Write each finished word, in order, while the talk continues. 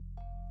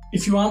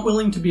if you aren't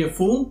willing to be a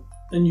fool,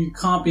 then you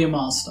can't be a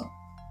master.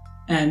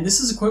 And this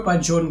is a quote by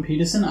Jordan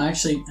Peterson. I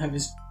actually have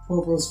his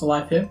 12 rules for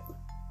life here.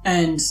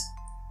 And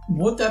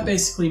what that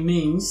basically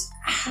means,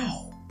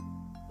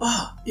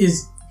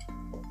 is,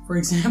 for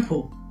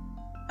example,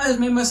 I just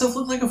made myself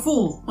look like a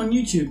fool on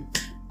YouTube.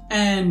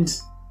 And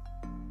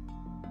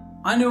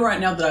I know right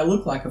now that I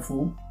look like a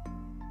fool.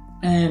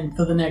 And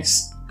for the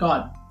next,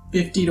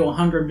 50 to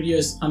 100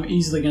 videos, I'm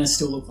easily going to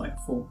still look like a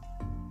fool.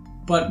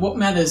 But what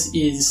matters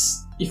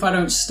is, if I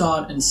don't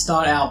start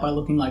out by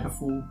looking like a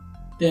fool,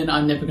 then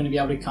I'm never going to be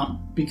able to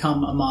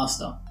become a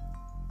master.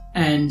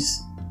 And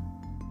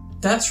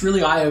that's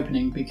really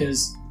eye-opening,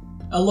 because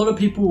a lot of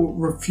people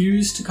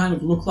refuse to kind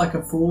of look like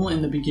a fool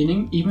in the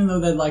beginning, even though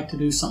they'd like to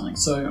do something.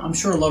 So I'm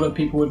sure a lot of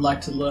people would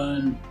like to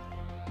learn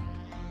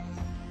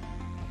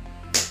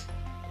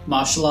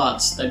martial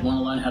arts. They'd want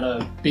to learn how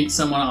to beat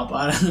someone up,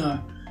 I don't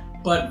know.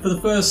 But for the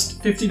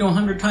first 50 to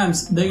 100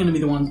 times, they're going to be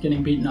the ones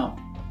getting beaten up.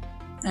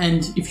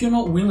 And if you're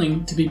not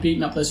willing to be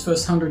beaten up those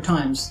first 100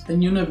 times,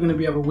 then you're never going to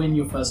be able to win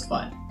your first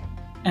fight.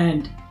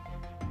 And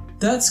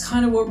that's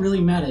kind of what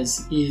really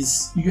matters,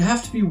 is you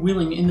have to be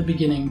willing in the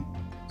beginning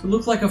to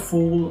look like a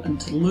fool and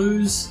to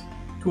lose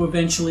to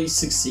eventually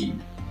succeed.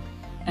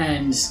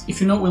 And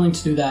if you're not willing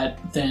to do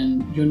that,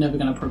 then you're never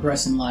going to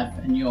progress in life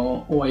and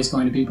you're always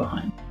going to be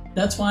behind.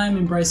 That's why I'm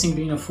embracing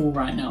being a fool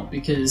right now,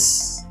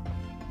 because,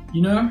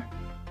 you know,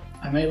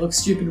 I may look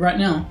stupid right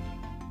now,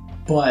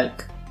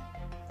 but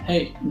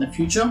hey, in the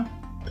future,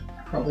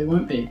 I probably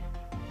won't be.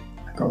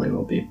 I probably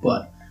will be,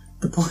 but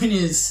the point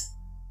is,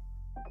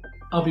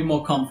 I'll be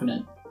more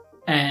confident,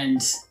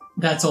 and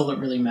that's all that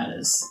really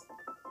matters.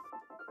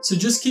 So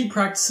just keep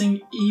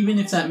practicing, even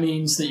if that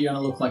means that you're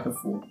going to look like a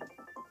fool.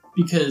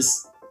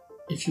 Because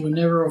if you were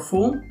never a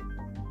fool,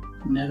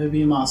 you'll never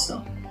be a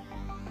master.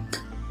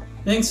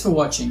 Thanks for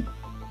watching.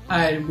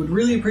 I would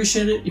really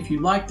appreciate it if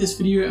you liked this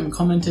video and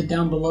commented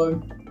down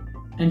below,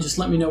 and just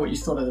let me know what you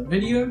thought of the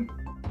video.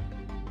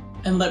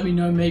 And let me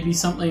know maybe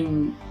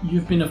something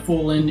you've been a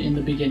fool in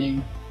the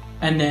beginning,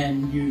 and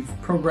then you've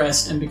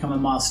progressed and become a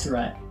master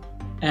at.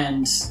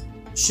 And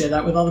share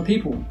that with other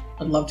people.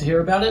 I'd love to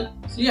hear about it.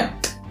 So yeah,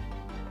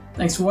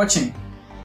 thanks for watching.